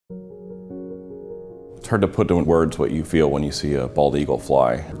hard to put in words what you feel when you see a bald eagle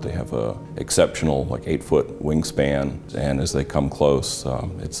fly. They have a exceptional, like 8-foot wingspan, and as they come close,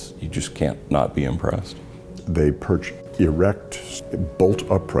 you just can't not be impressed. They perch erect,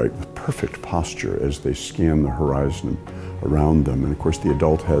 bolt upright with perfect posture as they scan the horizon around them. And of course the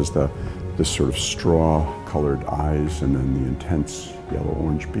adult has this sort of straw-colored eyes and then the intense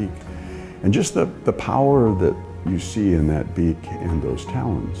yellow-orange beak. And just the power that you see in that beak and those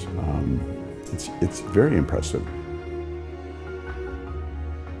talons, it's very impressive.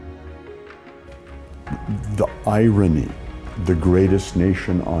 The irony, the greatest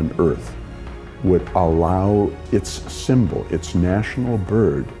nation on earth would allow its symbol, its national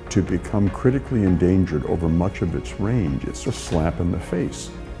bird, to become critically endangered over much of its range. It's a slap in the face.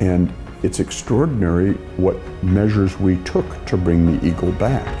 And it's extraordinary what measures we took to bring the eagle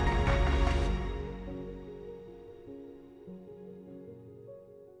back.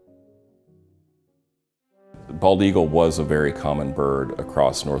 The bald eagle was a very common bird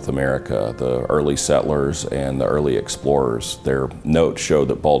across North America. The early settlers and the early explorers, their notes show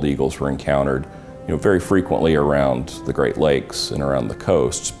that bald eagles were encountered very frequently around the Great Lakes and around the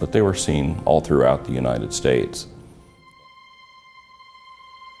coasts, but they were seen all throughout the United States.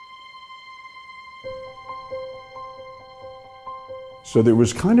 So there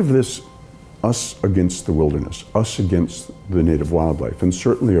was kind of this us against the wilderness, us against the native wildlife, and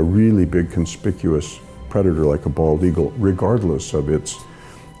certainly a really big conspicuous predator like a bald eagle, regardless of its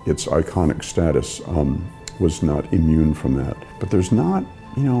iconic status, was not immune from that. But there's not,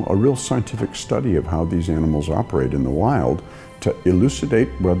 a real scientific study of how these animals operate in the wild to elucidate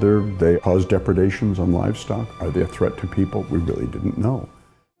whether they cause depredations on livestock. Are they a threat to people? We really didn't know.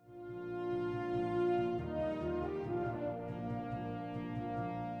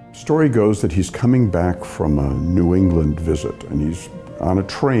 Story goes that he's coming back from a New England visit, and he's on a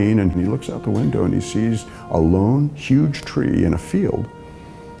train, and he looks out the window and he sees a lone, huge tree in a field,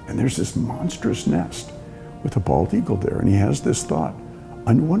 and there's this monstrous nest with a bald eagle there, and he has this thought,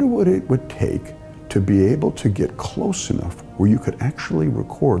 I wonder what it would take to be able to get close enough where you could actually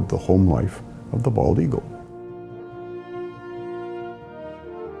record the home life of the bald eagle.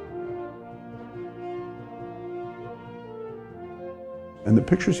 And the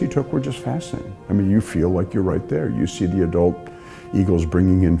pictures he took were just fascinating. I mean, you feel like you're right there. You see the adult eagles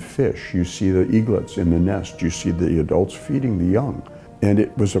bringing in fish. You see the eaglets in the nest. You see the adults feeding the young. And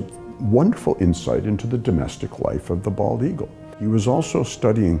it was a wonderful insight into the domestic life of the bald eagle. He was also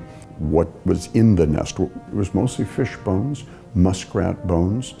studying what was in the nest. It was mostly fish bones, muskrat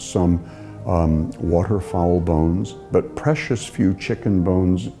bones, some waterfowl bones, but precious few chicken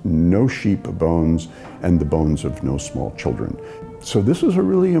bones, no sheep bones, and the bones of no small children. So this was a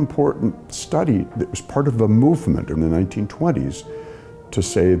really important study that was part of a movement in the 1920s to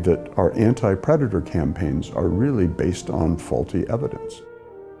say that our anti-predator campaigns are really based on faulty evidence.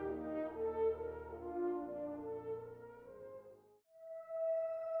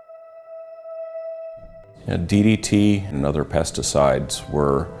 DDT and other pesticides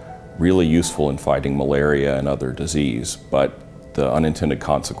were really useful in fighting malaria and other disease, but the unintended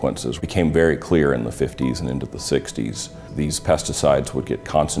consequences became very clear in the 50s and into the 60s. These pesticides would get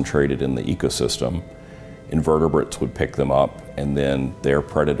concentrated in the ecosystem, invertebrates would pick them up, and then their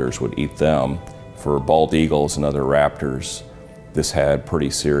predators would eat them. For bald eagles and other raptors, this had pretty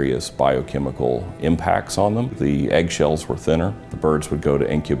serious biochemical impacts on them. The eggshells were thinner. The birds would go to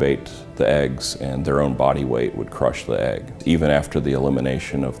incubate the eggs, and their own body weight would crush the egg. Even after the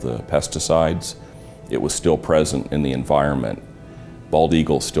elimination of the pesticides, it was still present in the environment. Bald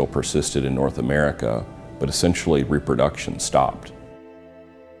eagles still persisted in North America, but essentially reproduction stopped.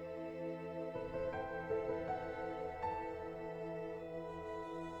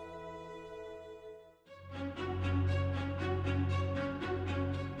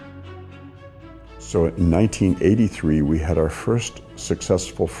 So in 1983, we had our first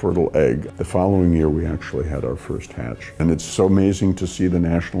successful fertile egg. The following year, we actually had our first hatch. And it's so amazing to see the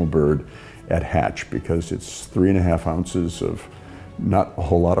national bird at hatch because it's 3.5 ounces of not a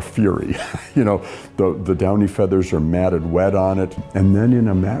whole lot of fury. The downy feathers are matted wet on it. And then in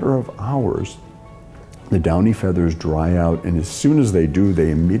a matter of hours, the downy feathers dry out. And as soon as they do,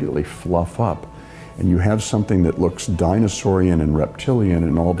 they immediately fluff up. And you have something that looks dinosaurian and reptilian,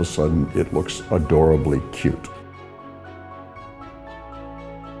 and all of a sudden it looks adorably cute.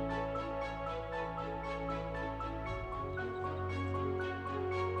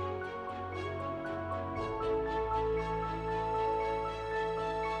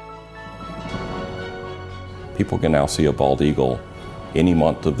 People can now see a bald eagle any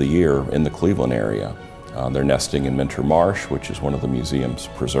month of the year in the Cleveland area. They're nesting in Minter Marsh, which is one of the museum's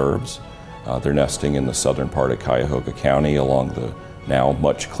preserves. They're nesting in the southern part of Cuyahoga County along the now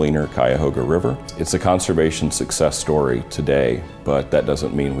much cleaner Cuyahoga River. It's a conservation success story today, but that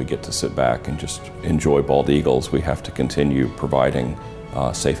doesn't mean we get to sit back and just enjoy bald eagles. We have to continue providing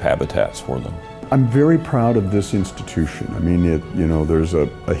safe habitats for them. I'm very proud of this institution. I mean, there's a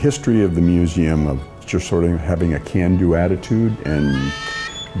history of the museum of just sort of having a can-do attitude and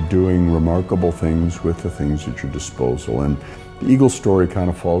doing remarkable things with the things at your disposal. And the eagle story kind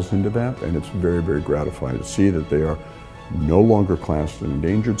of falls into that, and it's very, very gratifying to see that they are no longer classed as an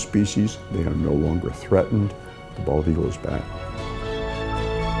endangered species. They are no longer threatened. The bald eagle is back.